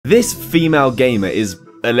This female gamer is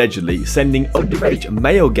allegedly sending underage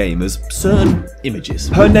male gamers certain images.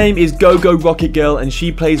 Her name is Go Rocket Girl, and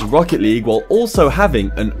she plays Rocket League while also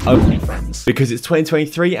having an OnlyFans. Because it's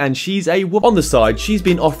 2023 and she's a woman. On the side, she's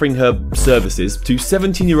been offering her services to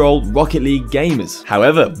 17-year-old Rocket League gamers.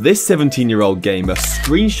 However, this 17-year-old gamer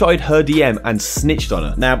screenshotted her DM and snitched on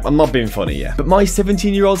her. Now, I'm not being funny here, but my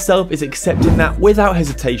 17-year-old self is accepting that without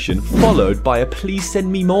hesitation, followed by a please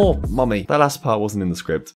send me more, mommy. That last part wasn't in the script.